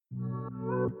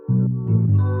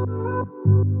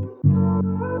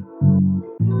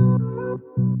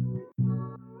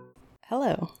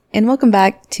Hello, and welcome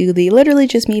back to the Literally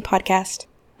Just Me podcast.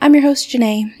 I'm your host,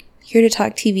 Janae, here to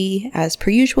talk TV as per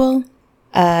usual.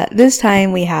 This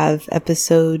time we have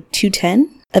episode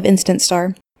 210 of Instant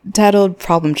Star, titled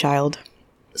Problem Child.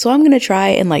 So I'm going to try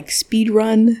and speed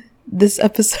run this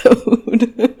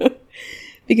episode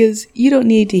because you don't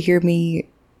need to hear me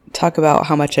talk about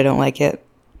how much I don't like it.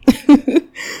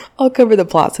 I'll cover the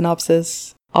plot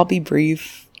synopsis. I'll be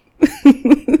brief.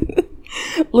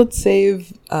 Let's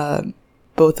save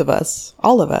both of us,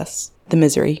 all of us, the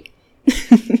misery.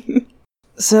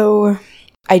 So,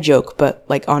 I joke, but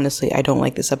honestly, I don't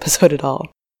like this episode at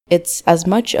all. It's as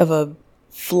much of a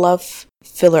fluff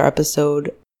filler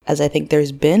episode as I think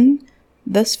there's been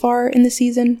thus far in the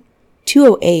season.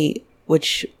 208,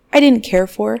 which I didn't care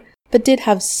for, but did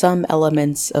have some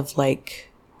elements of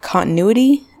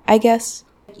continuity, I guess.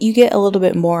 You get a little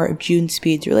bit more of Jude and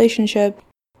Speed's relationship.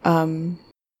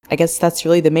 I guess that's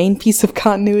really the main piece of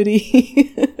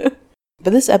continuity.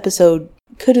 But this episode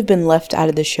could have been left out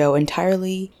of the show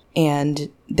entirely, and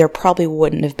there probably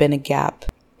wouldn't have been a gap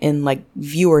in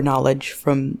viewer knowledge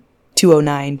from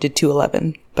 209 to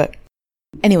 211. But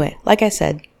anyway, like I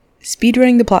said,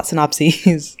 speedrunning the plot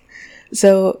synopses.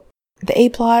 So the A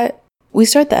plot, we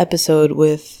start the episode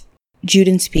with Jude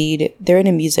and Speed. They're in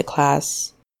a music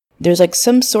class. There's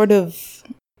some sort of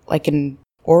an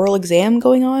oral exam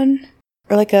going on,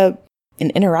 or an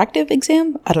interactive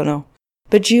exam? I don't know.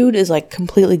 But Jude is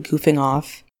completely goofing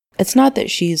off. It's not that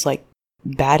she's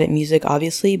bad at music,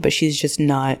 obviously, but she's just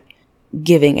not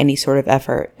giving any sort of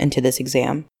effort into this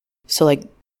exam. So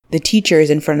the teacher is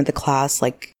in front of the class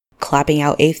clapping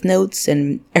out eighth notes,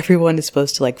 and everyone is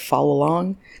supposed to follow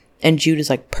along, and Jude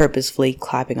is purposefully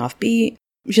clapping off beat.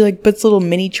 She puts little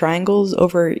mini triangles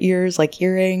over her ears like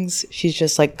earrings. She's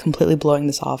just completely blowing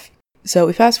this off. So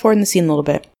we fast forward in the scene a little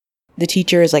bit. The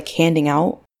teacher is handing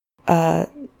out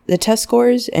the test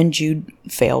scores, and Jude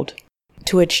failed.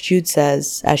 To which Jude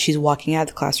says, as she's walking out of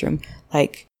the classroom,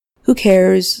 who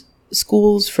cares?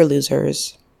 School's for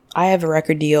losers. I have a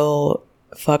record deal.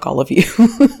 Fuck all of you.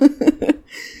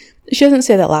 She doesn't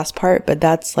say that last part, but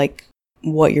that's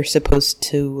what you're supposed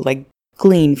to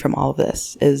glean from all of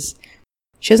this is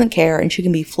she doesn't care, and she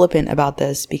can be flippant about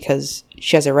this because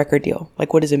she has a record deal.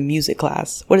 What is a music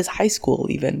class? What is high school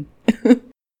even?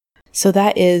 So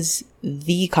that is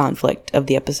the conflict of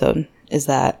the episode, is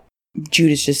that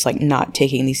Jude is just not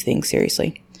taking these things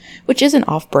seriously, which isn't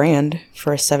off-brand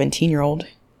for a 17-year-old,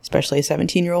 especially a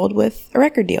 17-year-old with a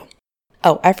record deal.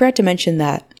 Oh, I forgot to mention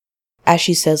that as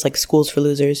she says school's for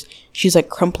losers, she's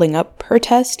crumpling up her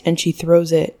test and she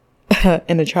throws it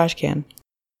in a trash can.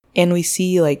 And we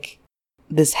see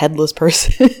this headless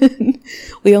person.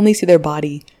 We only see their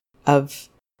body of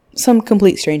some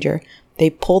complete stranger. They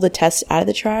pull the test out of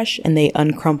the trash and they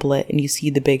uncrumple it, and you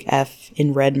see the big F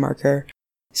in red marker.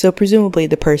 So presumably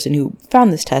the person who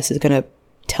found this test is going to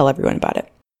tell everyone about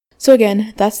it. So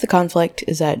again, that's the conflict,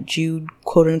 is that Jude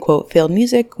quote unquote failed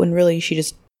music when really she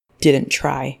just didn't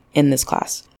try in this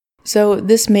class. So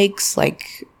this makes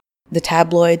the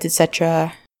tabloids,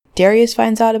 etc. Darius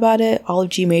finds out about it, all of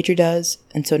G Major does,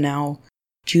 and so now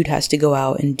Jude has to go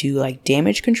out and do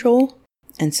damage control.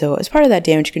 And so as part of that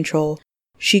damage control,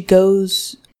 she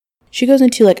goes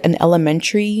into an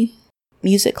elementary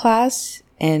music class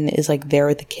and is there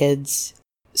with the kids.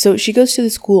 So she goes to the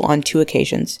school on 2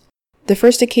 occasions. The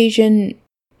first occasion,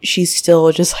 she's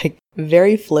still just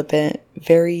very flippant,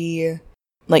 very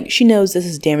she knows this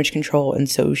is damage control, and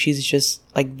so she's just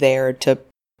there to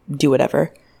do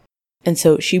whatever. And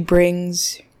so she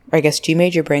brings, or I guess G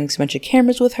Major brings a bunch of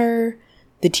cameras with her.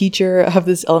 The teacher of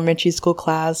this elementary school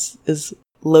class is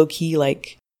low-key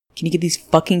can you get these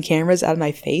fucking cameras out of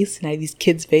my face and out of these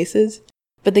kids' faces?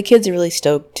 But the kids are really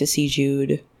stoked to see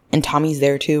Jude. And Tommy's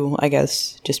there too, I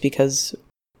guess, just because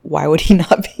why would he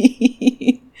not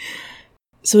be?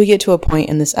 So we get to a point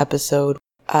in this episode.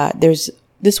 There's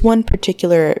this one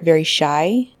particular very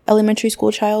shy elementary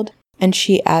school child, and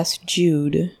she asked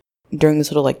Jude during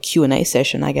this little Q&A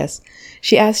session, I guess.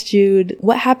 She asked Jude,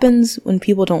 what happens when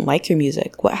people don't like your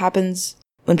music? What happens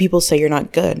when people say you're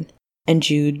not good? And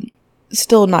Jude,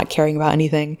 still not caring about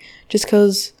anything, just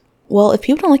goes, well, if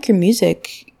people don't like your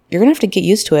music, you're gonna have to get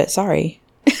used to it, sorry.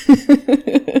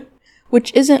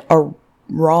 Which isn't a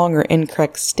wrong or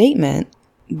incorrect statement,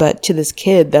 but to this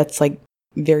kid, that's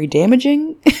very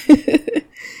damaging.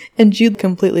 And Jude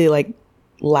completely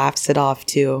laughs it off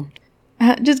too.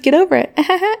 Just get over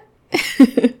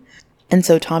it. And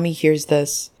so Tommy hears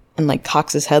this and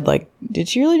cocks his head did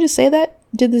she really just say that?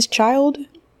 Did this child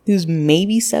who's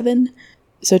maybe 7?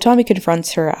 So Tommy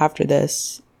confronts her after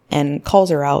this and calls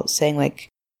her out, saying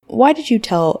why did you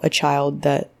tell a child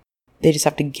that they just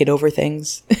have to get over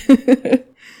things?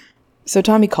 So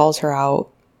Tommy calls her out.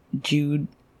 Jude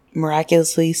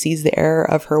miraculously sees the error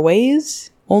of her ways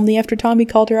only after Tommy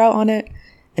called her out on it.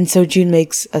 And so Jude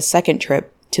makes a second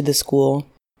trip to the school.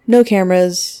 No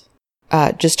cameras,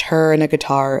 just her and a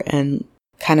guitar, and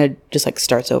kind of just like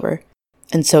starts over.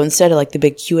 And so instead of like the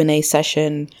big Q&A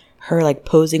session, her like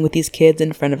posing with these kids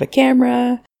in front of a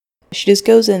camera, she just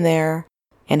goes in there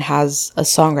and has a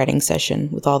songwriting session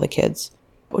with all the kids,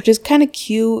 which is kind of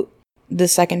cute the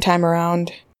second time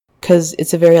around because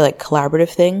it's a very like collaborative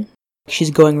thing.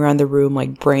 She's going around the room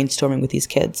like brainstorming with these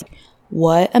kids.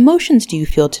 What emotions do you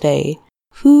feel today?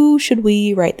 Who should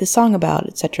we write the song about,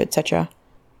 etc., etc.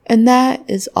 And that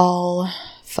is all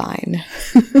fine.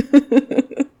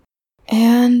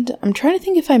 And I'm trying to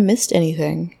think if I missed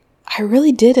anything. I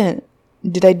really didn't.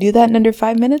 Did I do that in under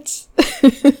 5 minutes?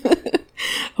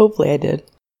 Hopefully I did.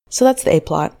 So that's the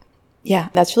A-plot. Yeah,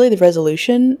 that's really the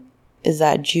resolution, is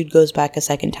that Jude goes back a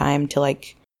second time to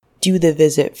like do the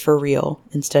visit for real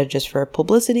instead of just for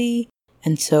publicity.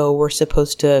 And so we're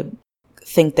supposed to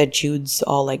think that Jude's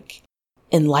all like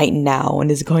enlightened now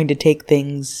and is going to take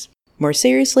things more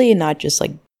seriously and not just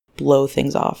like blow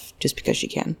things off just because she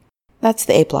can. That's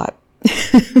the A-plot.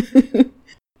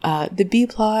 The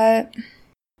B-plot.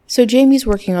 So Jamie's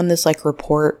working on this like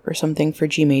report or something for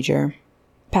G Major.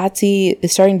 Patsy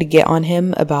is starting to get on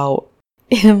him about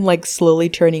him like slowly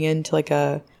turning into like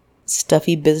a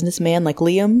stuffy businessman like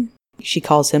Liam. She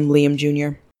calls him Liam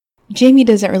Jr. Jamie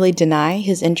doesn't really deny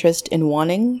his interest in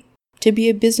wanting to be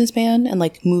a businessman and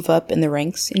like move up in the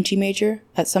ranks in G Major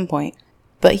at some point.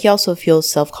 But he also feels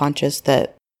self-conscious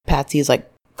that Patsy is like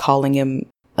calling him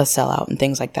a sellout and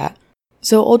things like that.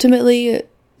 So ultimately,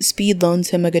 Speed loans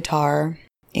him a guitar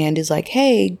and is like,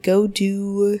 hey, go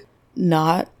do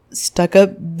not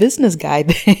stuck-up business guy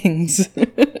things.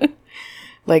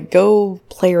 Like, go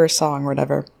play her a song or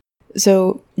whatever.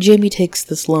 So Jamie takes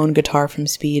this loan guitar from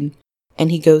Speed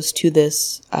and he goes to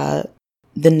this, the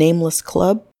Nameless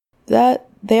Club that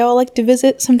they all like to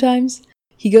visit sometimes.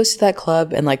 He goes to that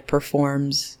club and like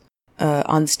performs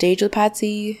on stage with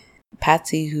Patsy.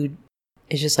 Patsy, who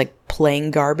is just like playing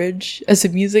garbage as a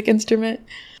music instrument.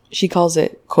 She calls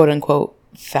it, quote unquote,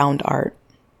 found art.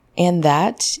 And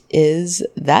that is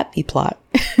that B-plot.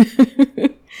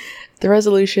 The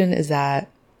resolution is that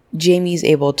Jamie's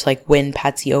able to like win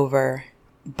Patsy over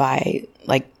by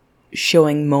like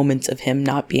showing moments of him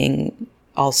not being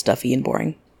all stuffy and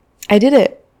boring. I did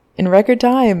it in record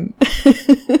time.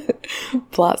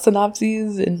 Plot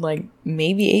synopses in like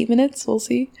maybe 8 minutes. We'll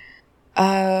see.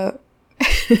 All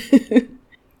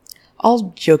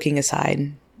joking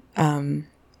aside,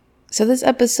 so this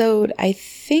episode, I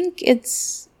think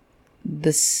it's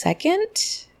the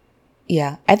second?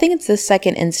 Yeah, I think it's the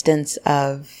second instance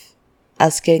of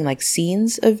us getting like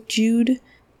scenes of Jude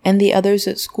and the others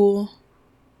at school.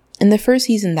 In the first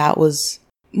season, that was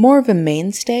more of a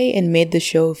mainstay and made the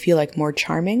show feel like more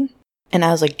charming. And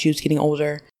as like Jude's getting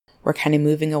older, we're kind of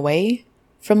moving away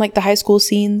from like the high school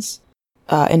scenes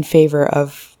in favor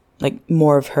of like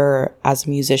more of her as a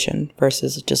musician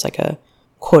versus just like a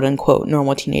quote unquote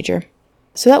normal teenager.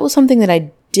 So that was something that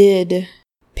I did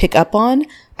pick up on,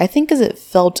 I think, because it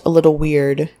felt a little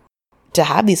weird to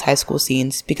have these high school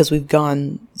scenes because we've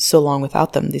gone so long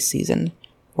without them this season.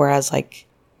 Whereas like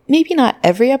maybe not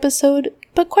every episode,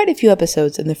 but quite a few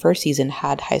episodes in the first season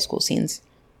had high school scenes.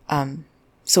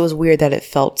 So it was weird that it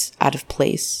felt out of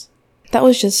place. That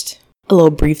was just a little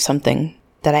brief something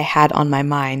that I had on my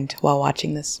mind while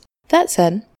watching this. That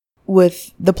said,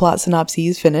 with the plot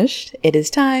synopses finished, it is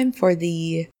time for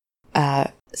the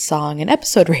song and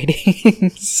episode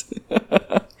ratings.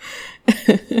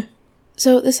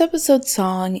 So this episode's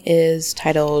song is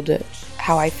titled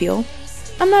How I Feel.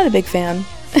 I'm not a big fan.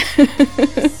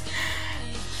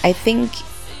 I think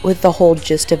with the whole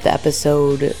gist of the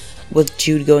episode, with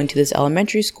Jude going to this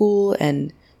elementary school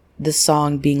and the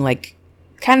song being like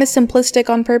kind of simplistic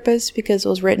on purpose because it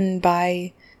was written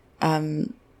by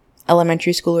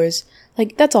elementary schoolers,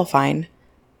 like that's all fine.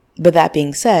 But that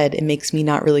being said, it makes me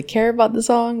not really care about the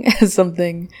song as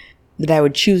something that I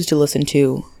would choose to listen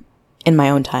to in my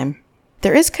own time.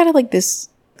 There is kind of like this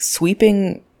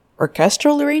sweeping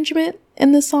orchestral arrangement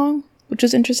in this song, which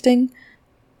is interesting.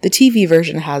 The TV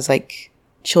version has like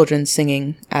children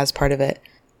singing as part of it,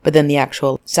 but then the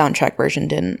actual soundtrack version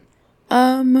didn't.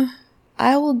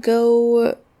 I will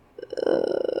go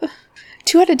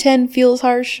 2 out of 10 feels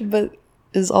harsh, but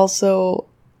is also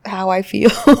how I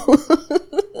feel.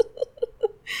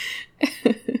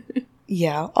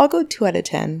 Yeah, I'll go 2 out of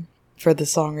 10 for the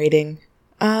song rating.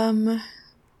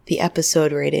 The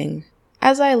episode rating.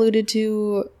 As I alluded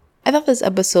to, I thought this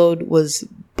episode was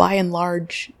by and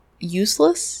large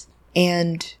useless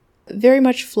and very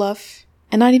much fluff,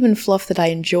 and not even fluff that I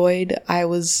enjoyed. I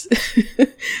was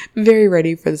very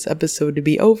ready for this episode to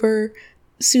be over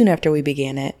soon after we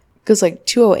began it. Because like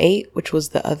 208, which was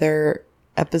the other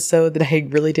episode that I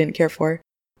really didn't care for,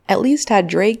 at least had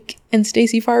Drake and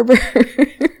Stacey Farber.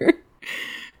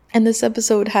 And this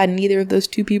episode had neither of those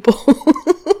two people.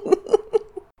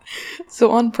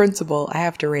 So on principle, I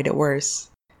have to rate it worse.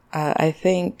 I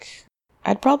think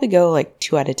I'd probably go like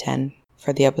 2 out of 10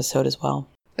 for the episode as well.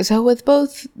 So with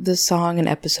both the song and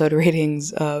episode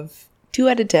ratings of 2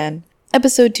 out of 10,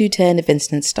 episode 210 of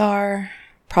Instant Star,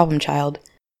 Problem Child,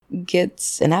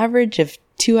 gets an average of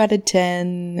 2 out of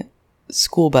 10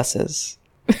 school buses.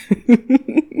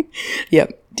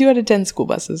 Yep, 2 out of 10 school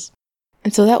buses.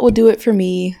 And so that will do it for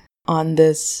me on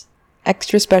this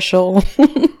extra special.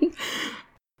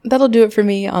 That'll do it for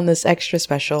me on this extra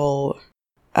special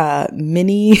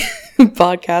mini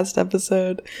podcast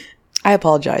episode. I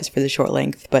apologize for the short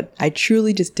length, but I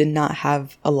truly just did not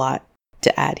have a lot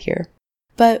to add here.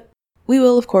 But we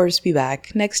will, of course, be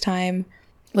back next time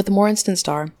with more Instant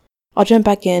Star. I'll jump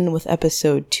back in with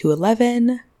episode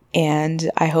 211,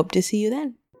 and I hope to see you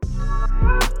then.